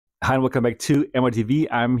Hi and welcome back to MRTV.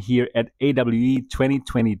 I'm here at AWE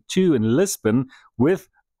 2022 in Lisbon with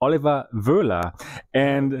Oliver Wöhler.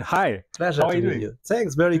 And hi, pleasure to meet you.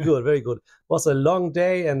 Thanks, very good, very good. It was a long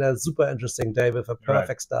day and a super interesting day with a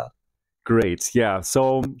perfect start. Great, yeah.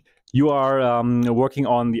 So you are working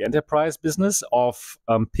on the enterprise business of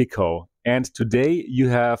Pico. And today you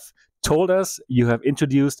have told us, you have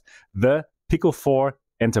introduced the Pico 4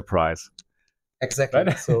 Enterprise. Exactly.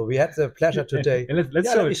 Right? So we had the pleasure today.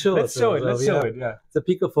 Let's show it. Yeah. The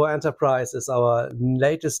Pico 4 Enterprise is our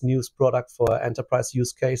latest news product for enterprise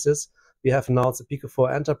use cases. We have announced the Pico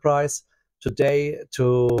 4 Enterprise today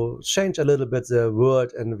to change a little bit the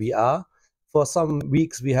world in VR. For some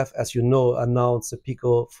weeks, we have, as you know, announced the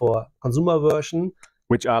Pico 4 consumer version.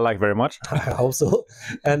 Which I like very much. I hope so.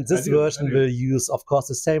 And this version will use, of course,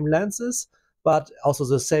 the same lenses, but also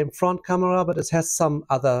the same front camera, but it has some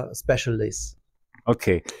other specialties.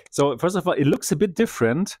 Okay, so first of all, it looks a bit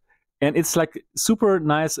different, and it's like super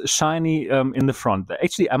nice, shiny in the front.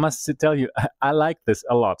 Actually, I must tell you, I like this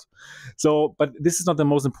a lot. So, but this is not the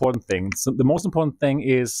most important thing. So the most important thing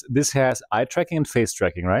is this has eye tracking and face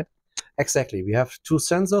tracking, right? Exactly. We have two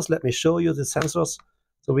sensors. Let me show you the sensors.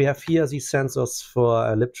 So we have here these sensors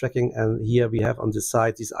for lip tracking, and here we have on the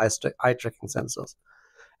side these eye tracking sensors.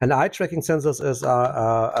 And eye tracking sensors is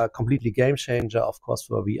a completely game changer, of course,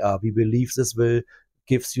 for VR. We believe this will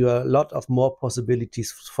gives you a lot of more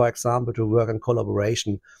possibilities, for example, to work in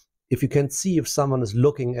collaboration. If you can see if someone is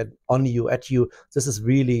looking at you, this is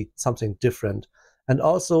really something different. And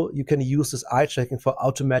also, you can use this eye tracking for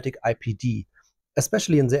automatic IPD.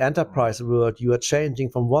 Especially in the enterprise world, you are changing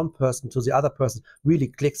from one person to the other person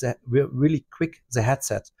really quick the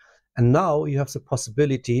headset. And now you have the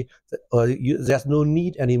possibility that there's no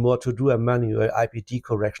need anymore to do a manual IPD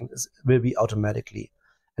correction. It will be automatically.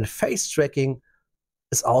 And face tracking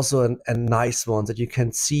is also a nice one that you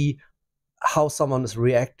can see how someone is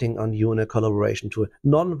reacting on you in a collaboration tool.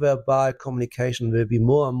 Non-verbal communication will be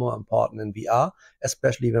more and more important in VR,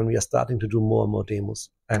 especially when we are starting to do more and more demos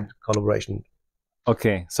and collaboration.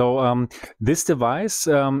 Okay, so this device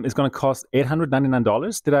is going to cost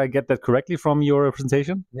 $899. Did I get that correctly from your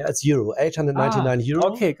presentation? Yeah, it's euro, 899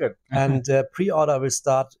 euro. Okay, good. And pre-order will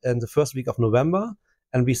start in the first week of November.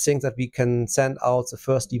 And we think that we can send out the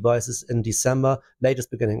first devices in December,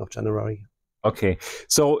 latest beginning of January. Okay,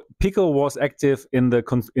 so Pico was active in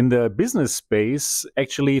the business space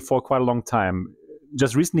actually for quite a long time.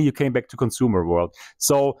 Just recently, you came back to consumer world.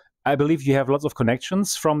 So I believe you have lots of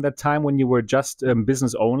connections from that time when you were just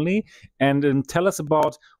business only. And tell us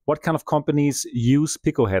about what kind of companies use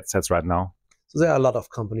Pico headsets right now. So there are a lot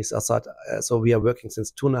of companies outside. So we are working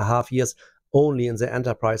since 2.5 years only in the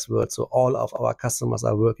enterprise world. So all of our customers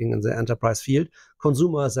are working in the enterprise field.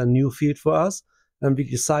 Consumer is a new field for us. And we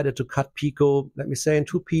decided to cut Pico, let me say, in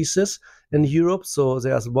two pieces in Europe. So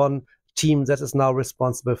there's one team that is now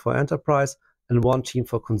responsible for enterprise and one team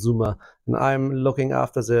for consumer. And I'm looking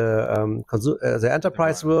after the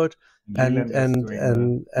enterprise world,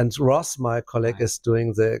 and Ross, my colleague, is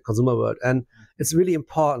doing the consumer world. And it's really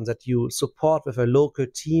important that you support with a local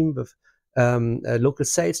team, with a local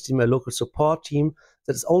sales team, a local support team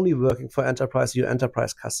that is only working for your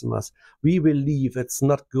enterprise customers. We believe it's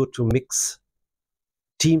not good to mix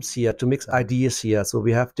teams here, to mix ideas here. So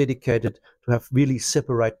we have dedicated to have really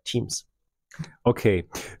separate teams. Okay,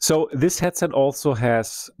 so this headset also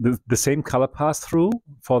has the same color pass-through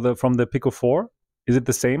from the Pico 4. Is it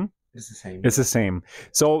the same? It's the same. It's the same.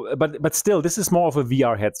 So, but still, this is more of a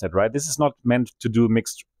VR headset, right? This is not meant to do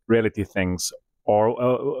mixed reality things. Or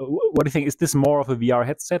what do you think? Is this more of a VR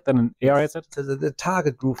headset than an AR headset? So the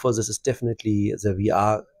target group for this is definitely the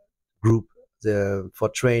VR group. For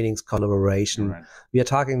trainings, collaboration. Right. We are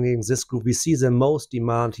targeting this group. We see the most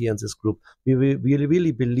demand here in this group. We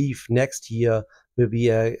really believe next year will be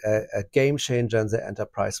a game changer in the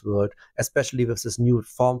enterprise world, especially with this new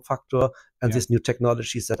form factor and these new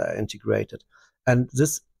technologies that are integrated. And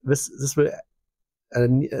this will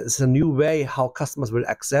it's a new way how customers will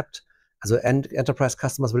accept, also enterprise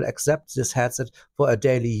customers will accept this headset for a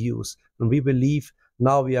daily use. And we believe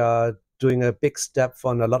now we are doing a big step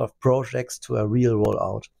from a lot of projects to a real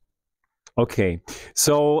rollout. Okay,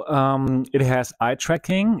 so it has eye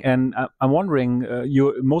tracking, and I'm wondering,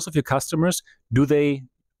 most of your customers, do they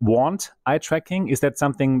want eye tracking? Is that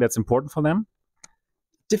something that's important for them?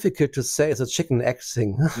 Difficult to say. It's a chicken egg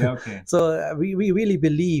thing. Yeah, okay. So we really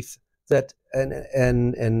believe that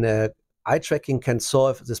eye tracking can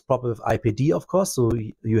solve this problem with IPD, of course. So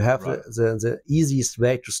you have the easiest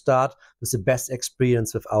way to start with the best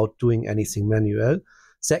experience without doing anything manual.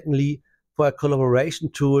 Secondly, for a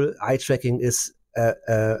collaboration tool, eye tracking is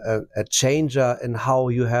a changer in how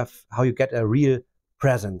you get a real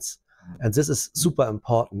presence. And this is super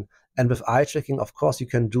important. And with eye tracking, of course, you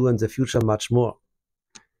can do in the future much more.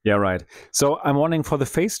 Yeah, right. So I'm wondering, for the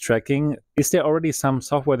face tracking, is there already some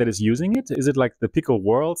software that is using it? Is it like the Pico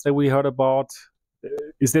Worlds that we heard about?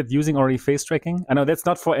 Is that using already face tracking? I know that's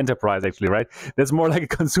not for enterprise, actually, right? That's more like a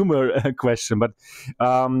consumer question. But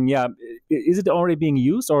yeah, is it already being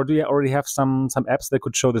used, or do you already have some apps that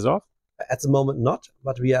could show this off? At the moment, not,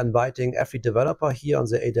 but we are inviting every developer here on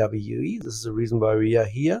the AWE. This is the reason why we are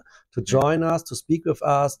here, to join us, to speak with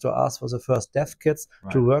us, to ask for the first dev kits,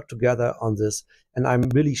 to work together on this. And I'm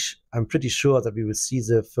pretty sure that we will see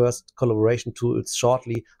the first collaboration tools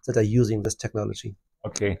shortly that are using this technology.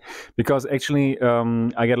 Okay, because actually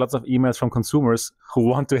I get lots of emails from consumers who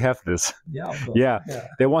want to have this. Yeah, of course. Yeah.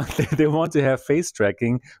 They want to have face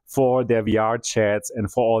tracking for their VR chats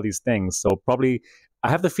and for all these things. So probably, I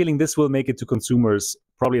have the feeling this will make it to consumers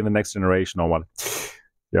probably in the next generation or what.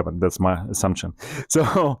 Yeah, but that's my assumption.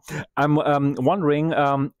 So I'm wondering,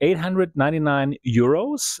 899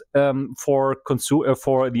 euros for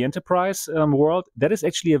the enterprise world. That is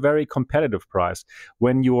actually a very competitive price.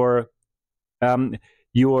 When your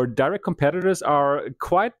direct competitors are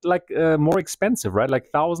quite like more expensive, right? Like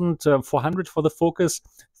 1,400 for the Focus,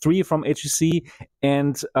 3 from HTC,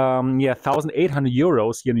 and 1,800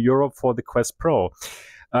 euros here in Europe for the Quest Pro.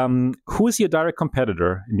 Who is your direct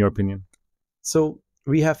competitor, in your opinion? So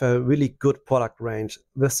we have a really good product range.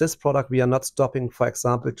 With this product, we are not stopping, for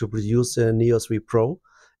example, to produce the Neo 3 Pro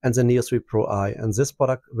and the Neo 3 Pro Eye. And this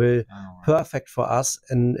product will perfect for us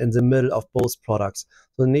in the middle of both products.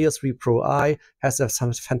 So the Neo 3 Pro Eye has a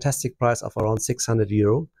fantastic price of around 600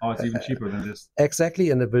 euro. Oh, it's even cheaper than this. Exactly,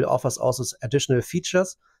 and it will offer us also additional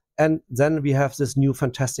features. And then we have this new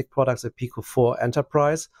fantastic product, the Pico 4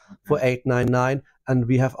 Enterprise for 899. And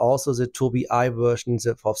we have also the Tobii Eye version of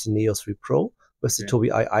the Neo 3 Pro with the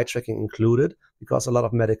Tobii eye tracking included, because a lot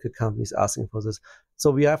of medical companies are asking for this. So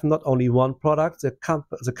we have not only one product,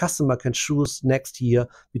 the customer can choose next year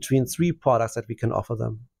between 3 products that we can offer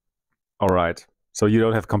them. All right. So you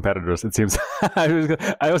don't have competitors, it seems.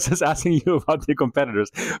 I was just asking you about the competitors.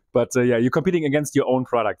 But yeah, you're competing against your own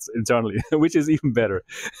products internally, which is even better.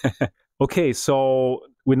 Okay, so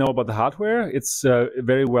we know about the hardware. It's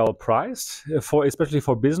very well priced, especially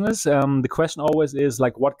for business. The question always is,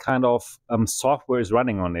 like, what kind of software is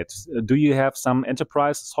running on it? Do you have some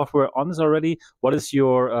enterprise software on this already? What is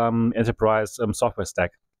your enterprise software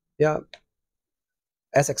stack? Yeah,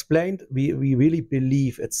 as explained, we really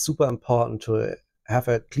believe it's super important to have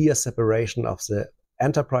a clear separation of the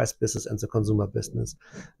enterprise business and the consumer business.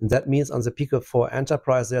 And that means on the Pico 4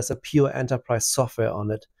 Enterprise, there's a pure enterprise software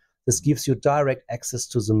on it. This gives you direct access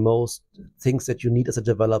to the most things that you need as a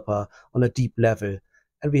developer on a deep level.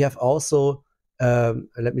 And we have also,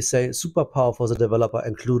 let me say, superpower for the developer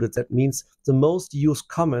included. That means the most used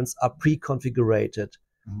comments are pre-configured.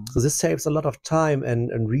 So this saves a lot of time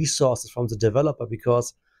and resources from the developer,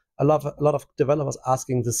 because a lot of developers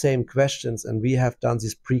asking the same questions, and we have done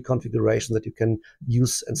this pre-configuration that you can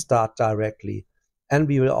use and start directly. And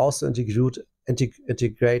we will also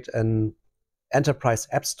integrate an enterprise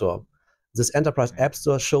app store. This enterprise app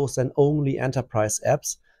store shows then only enterprise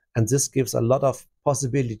apps, and this gives a lot of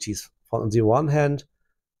possibilities. On the one hand,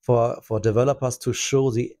 for developers to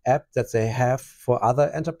show the app that they have for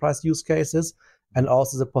other enterprise use cases, and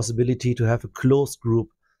also the possibility to have a closed group.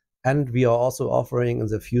 And we are also offering in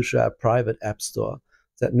the future a private app store.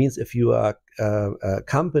 That means if you are a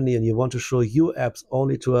company and you want to show your apps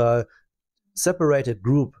only to a separated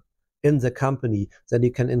group in the company, then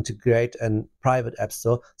you can integrate a private app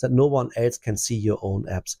store that no one else can see your own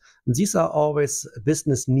apps. And these are always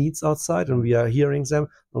business needs outside, and we are hearing them,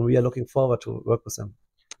 and we are looking forward to work with them.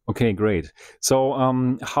 Okay, great. So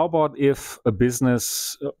how about if a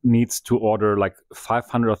business needs to order like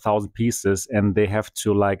 500 or 1,000 pieces, and they have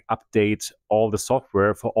to like update all the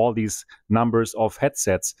software for all these numbers of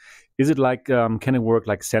headsets? Is it like, can it work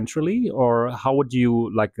like centrally, or how would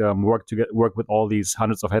you like work with all these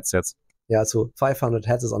hundreds of headsets? Yeah, so 500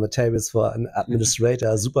 headsets on the tables for an administrator,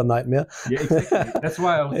 a super nightmare. Yeah, exactly. That's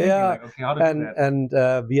why I was thinking, like, okay, how to do that?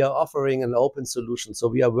 And we are offering an open solution. So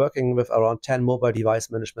we are working with around 10 mobile device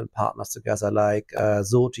management partners together, like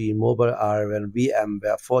Zoti, Mobile Iron,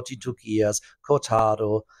 VMware, 42 Gears,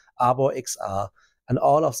 Cortado, Arbor XR, and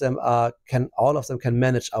all of them can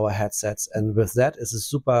manage our headsets. And with that, it's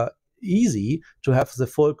super easy to have the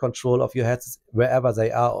full control of your headsets wherever they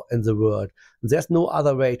are in the world. There's no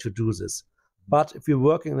other way to do this. But if you're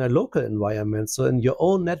working in a local environment, so in your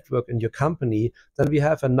own network, in your company, then we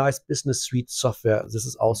have a nice business suite software. This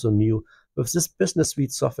is also new With this business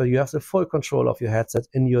suite software, you have the full control of your headset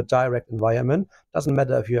in your direct environment. Doesn't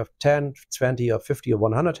matter if you have 10, 20, or 50, or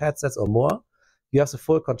 100 headsets or more. You have the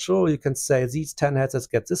full control. You can say these 10 headsets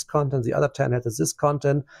get this content, the other 10 headsets this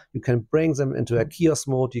content. You can bring them into a kiosk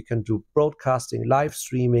mode. You can do broadcasting, live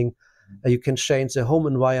streaming. You can change the home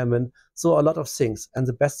environment. So a lot of things. And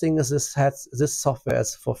the best thing is this software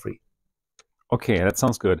is for free. Okay, that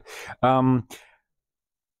sounds good.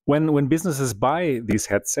 When businesses buy these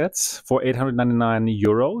headsets for 899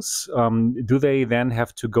 euros, do they then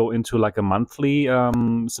have to go into like a monthly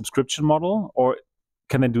subscription model, or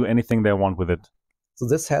can they do anything they want with it? So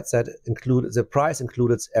this headset the price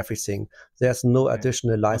includes everything. There's no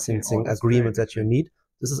additional licensing agreement that you need.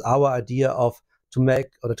 This is our idea of to make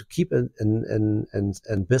or to keep in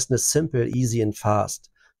business simple, easy, and fast.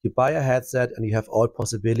 You buy a headset and you have all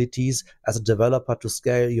possibilities as a developer to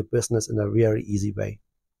scale your business in a very easy way.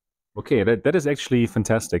 Okay, that is actually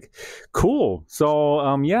fantastic. Cool.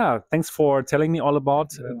 So yeah, thanks for telling me all about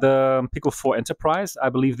the Pico 4 Enterprise. I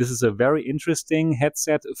believe this is a very interesting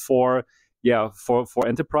headset for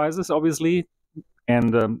enterprises, obviously,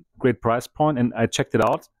 and great price point. And I checked it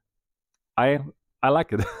out. I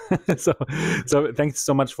like it. so thanks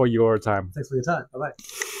so much for your time. Thanks for your time. Bye-bye.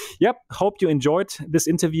 Yep. Hope you enjoyed this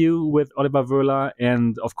interview with Oliver Wöhler.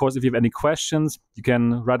 And of course, if you have any questions, you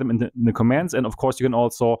can write them in the comments. And of course, you can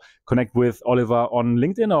also connect with Oliver on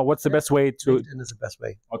LinkedIn, or what's the best way to... LinkedIn is the best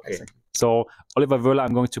way. Okay. Exactly. So Oliver Wöhler,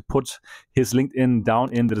 I'm going to put his LinkedIn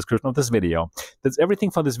down in the description of this video. That's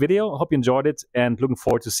everything for this video. I hope you enjoyed it and looking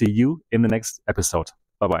forward to see you in the next episode.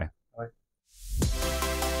 Bye-bye.